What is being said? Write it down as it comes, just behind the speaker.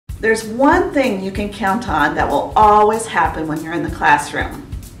There's one thing you can count on that will always happen when you're in the classroom.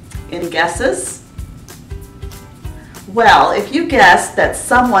 Any guesses? Well, if you guess that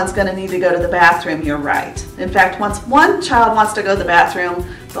someone's going to need to go to the bathroom, you're right. In fact, once one child wants to go to the bathroom,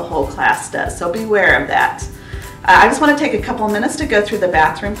 the whole class does, so beware of that. I just want to take a couple of minutes to go through the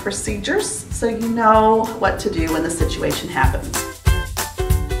bathroom procedures so you know what to do when the situation happens.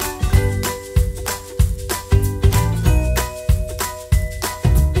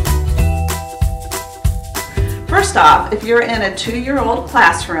 First off, if you're in a 2-year-old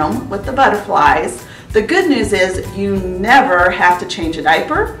classroom with the butterflies, the good news is you never have to change a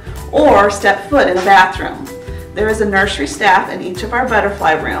diaper or step foot in a bathroom. There is a nursery staff in each of our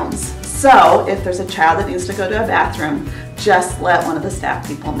butterfly rooms, so if there's a child that needs to go to a bathroom, just let one of the staff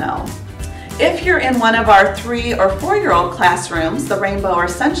people know. If you're in one of our 3- or 4-year-old classrooms, the rainbow or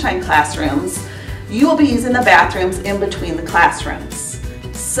sunshine classrooms, you will be using the bathrooms in between the classrooms.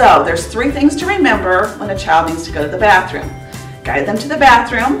 So there's 3 things to remember when a child needs to go to the bathroom. Guide them to the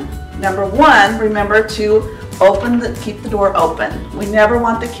bathroom. Number 1, remember to keep the door open. We never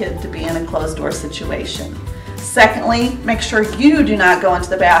want the kid to be in a closed door situation. Secondly, make sure you do not go into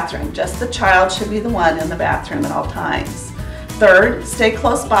the bathroom. Just the child should be the one in the bathroom at all times. Third, stay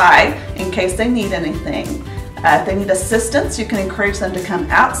close by in case they need anything. If they need assistance, you can encourage them to come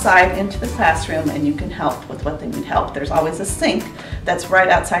outside into the classroom and you can help with what they need help. There's always a sink that's right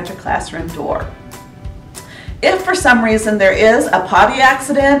outside your classroom door. If for some reason there is a potty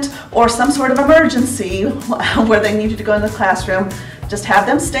accident or some sort of emergency where they need you to go in the classroom, just have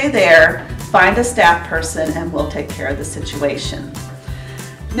them stay there, find a staff person, and we'll take care of the situation.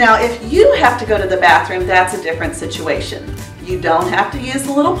 Now, if you have to go to the bathroom, that's a different situation. You don't have to use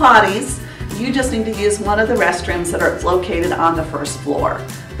the little potties. You just need to use one of the restrooms that are located on the first floor.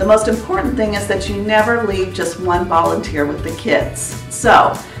 The most important thing is that you never leave just one volunteer with the kids.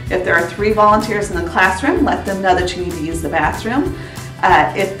 So, if there are 3 volunteers in the classroom, let them know that you need to use the bathroom.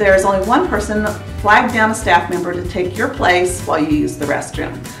 If there's only one person, flag down a staff member to take your place while you use the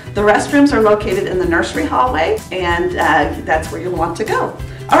restroom. The restrooms are located in the nursery hallway, and that's where you'll want to go.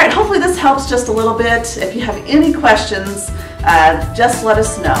 All right, hopefully this helps just a little bit. If you have any questions, just let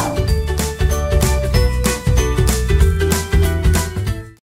us know.